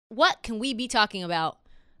what can we be talking about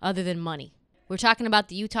other than money? We're talking about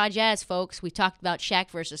the Utah Jazz, folks. We've talked about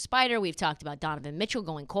Shaq versus Spider. We've talked about Donovan Mitchell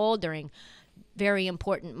going cold during very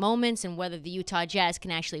important moments and whether the Utah Jazz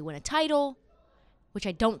can actually win a title, which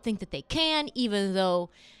I don't think that they can, even though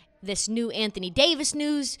this new Anthony Davis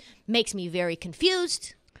news makes me very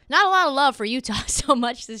confused. Not a lot of love for Utah so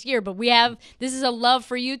much this year, but this is a love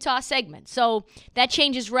for Utah segment. So that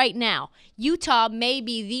changes right now. Utah may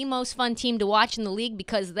be the most fun team to watch in the league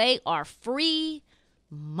because they are free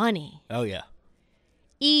money. Oh, yeah.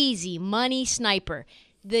 Easy money sniper.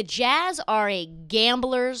 The Jazz are a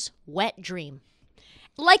gambler's wet dream.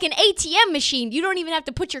 Like an ATM machine, you don't even have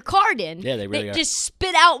to put your card in. Yeah, they really are. Just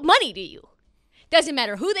spit out money to you. Doesn't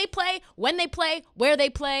matter who they play, when they play, where they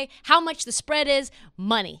play, how much the spread is.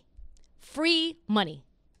 Money. Free money.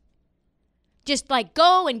 Just like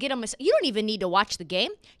go and get them. You don't even need to watch the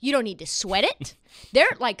game. You don't need to sweat it.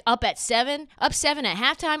 They're like up 7 at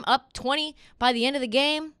halftime, up 20 by the end of the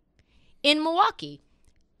game. In Milwaukee,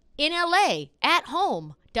 in LA, at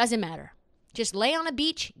home, doesn't matter. Just lay on a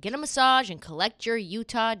beach, get a massage, and collect your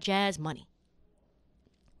Utah Jazz money.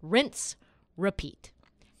 Rinse, repeat.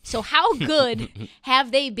 So how good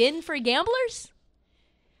have they been for gamblers?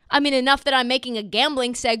 I mean, enough that I'm making a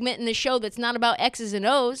gambling segment in the show that's not about X's and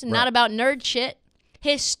O's, not about nerd shit.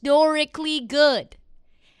 Historically good.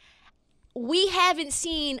 We haven't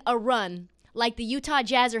seen a run like the Utah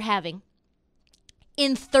Jazz are having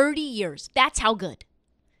in 30 years. That's how good.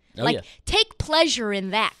 Take pleasure in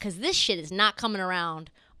that, because this shit is not coming around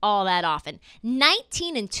all that often.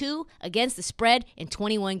 19-2 against the spread in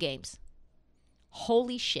 21 games.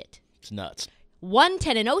 Holy shit. It's nuts. 1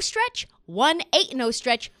 10-0 stretch, 1 8-0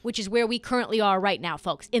 stretch, which is where we currently are right now,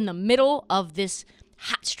 folks, in the middle of this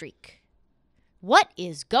hot streak. What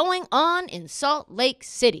is going on in Salt Lake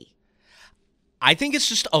City? I think it's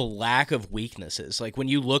just a lack of weaknesses. Like, when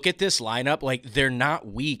you look at this lineup, like, they're not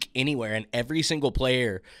weak anywhere, and every single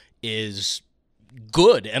player is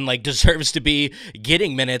good and, like, deserves to be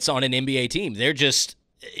getting minutes on an NBA team. They're just,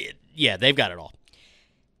 they've got it all.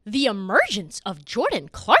 The emergence of Jordan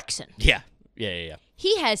Clarkson. Yeah.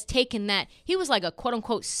 He has taken that. He was like a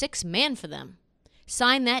quote-unquote sixth man for them.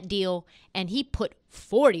 Signed that deal, and he put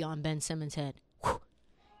 40 on Ben Simmons' head.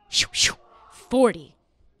 40.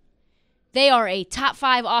 They are a top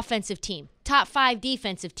 5 offensive team, top 5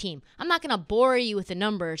 defensive team. I'm not going to bore you with the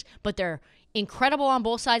numbers, but they're incredible on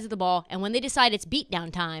both sides of the ball. And when they decide it's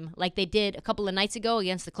beatdown time, like they did a couple of nights ago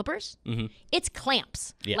against the Clippers, it's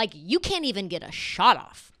clamps. Yeah. Like, you can't even get a shot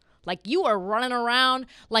off. Like, you are running around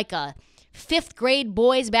like a 5th grade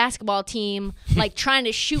boys basketball team, like trying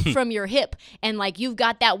to shoot from your hip, and like you've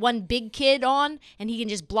got that one big kid on and he can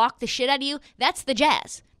just block the shit out of you. That's the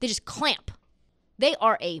Jazz. They just clamp. They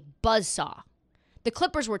are a buzzsaw. The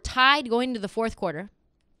Clippers were tied going into the fourth quarter,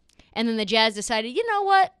 and then the Jazz decided, you know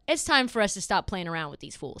what? It's time for us to stop playing around with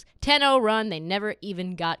these fools. 10-0 run, they never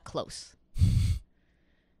even got close.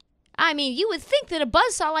 I mean, you would think that a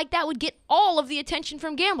buzzsaw like that would get all of the attention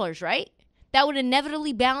from gamblers, right? That would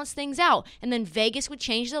inevitably balance things out, and then Vegas would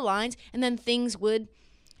change the lines, and then things would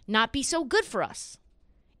not be so good for us.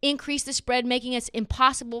 Increase the spread, making it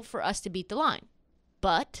impossible for us to beat the line.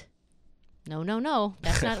 But no,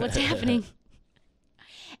 that's not what's happening.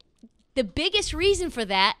 The biggest reason for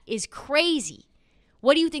that is crazy.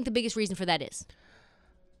 What do you think the biggest reason for that is?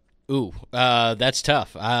 Ooh, that's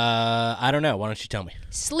tough. I don't know. Why don't you tell me?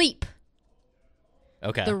 Sleep.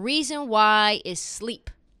 Okay. The reason why is sleep.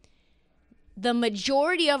 The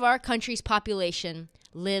majority of our country's population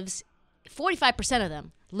lives, 45% of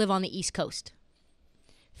them live on the East Coast.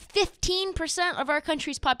 15% of our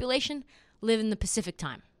country's population live in the Pacific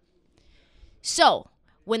time. So,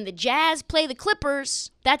 when the Jazz play the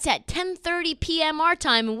Clippers, that's at 10:30 p.m. our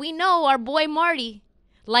time, and we know our boy Marty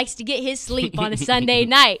likes to get his sleep on a Sunday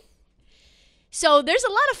night. So there's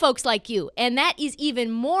a lot of folks like you, and that is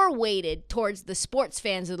even more weighted towards the sports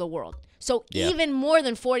fans of the world. So even more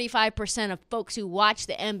than 45% of folks who watch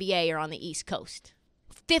the NBA are on the East Coast.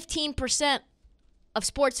 15% of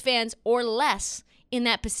sports fans or less in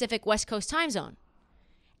that Pacific West Coast time zone.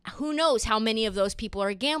 Who knows how many of those people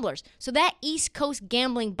are gamblers? So that East Coast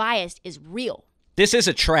gambling bias is real. This is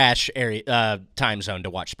a trash area time zone to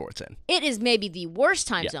watch sports in. It is maybe the worst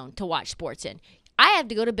time zone to watch sports in. I have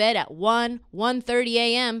to go to bed at 1:30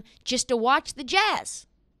 a.m. just to watch the Jazz.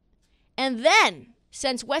 And then,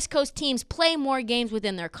 since West Coast teams play more games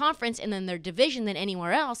within their conference and in their division than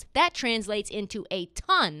anywhere else, that translates into a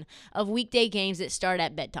ton of weekday games that start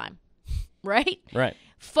at bedtime. Right? Right.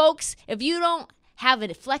 Folks, if you don't have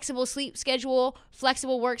a flexible sleep schedule,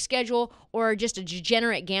 flexible work schedule, or just a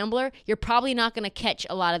degenerate gambler, you're probably not going to catch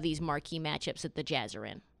a lot of these marquee matchups that the Jazz are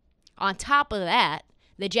in. On top of that,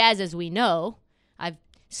 the Jazz, as we know, I've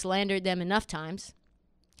slandered them enough times,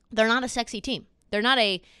 they're not a sexy team. They're not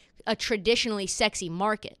a traditionally sexy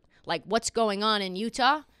market. Like what's going on in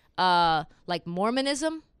Utah, like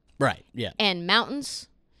Mormonism. Right, yeah. And mountains.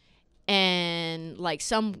 And like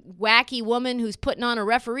some wacky woman who's putting on a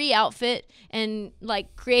referee outfit and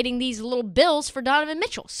like creating these little bills for Donovan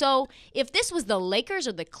Mitchell. So if this was the Lakers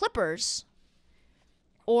or the Clippers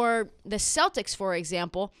or the Celtics, for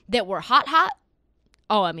example, that were hot,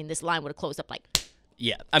 oh, I mean, this line would have closed up like...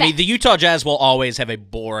 Yeah, I mean, the Utah Jazz will always have a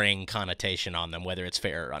boring connotation on them, whether it's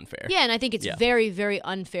fair or unfair. Yeah, and I think it's very, very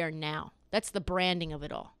unfair now. That's the branding of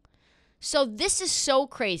it all. So this is so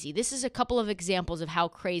crazy. This is a couple of examples of how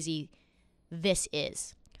crazy this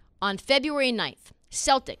is. On February 9th,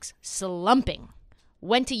 Celtics, slumping,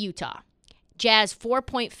 went to Utah. Jazz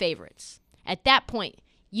 4-point favorites. At that point,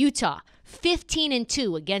 Utah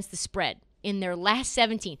 15-2 against the spread in their last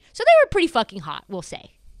 17. So they were pretty fucking hot, we'll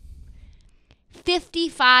say.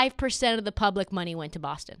 55% of the public money went to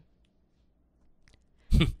Boston.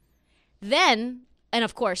 Then, and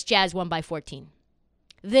of course, Jazz won by 14.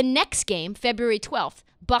 The next game, February 12th,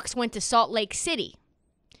 Bucks went to Salt Lake City.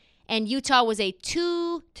 And Utah was a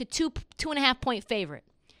 2.5 point favorite.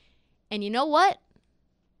 And you know what?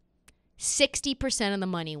 60% of the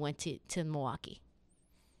money went to Milwaukee.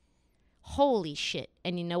 Holy shit.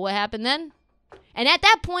 And you know what happened then? And at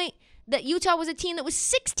that point, that Utah was a team that was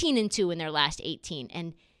 16-2 in their last 18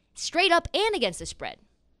 and straight up and against the spread.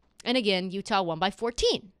 And again, Utah won by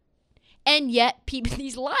 14. And yet,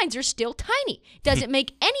 these lines are still tiny. Doesn't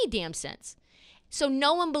make any damn sense. So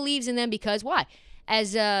no one believes in them because why?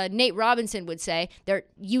 As Nate Robinson would say, they're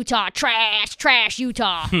Utah trash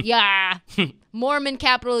Utah. Yeah. Mormon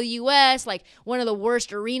capital of the U.S., like one of the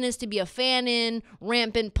worst arenas to be a fan in,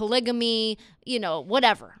 rampant polygamy,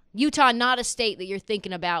 whatever. Utah, not a state that you're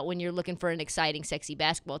thinking about when you're looking for an exciting, sexy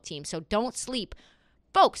basketball team. So don't sleep.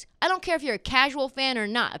 Folks, I don't care if you're a casual fan or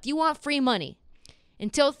not. If you want free money,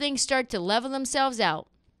 until things start to level themselves out,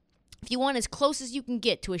 if you want as close as you can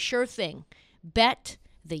get to a sure thing, bet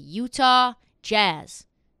the Utah Jazz.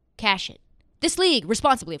 Cash it. This league,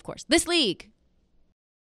 responsibly, of course. This league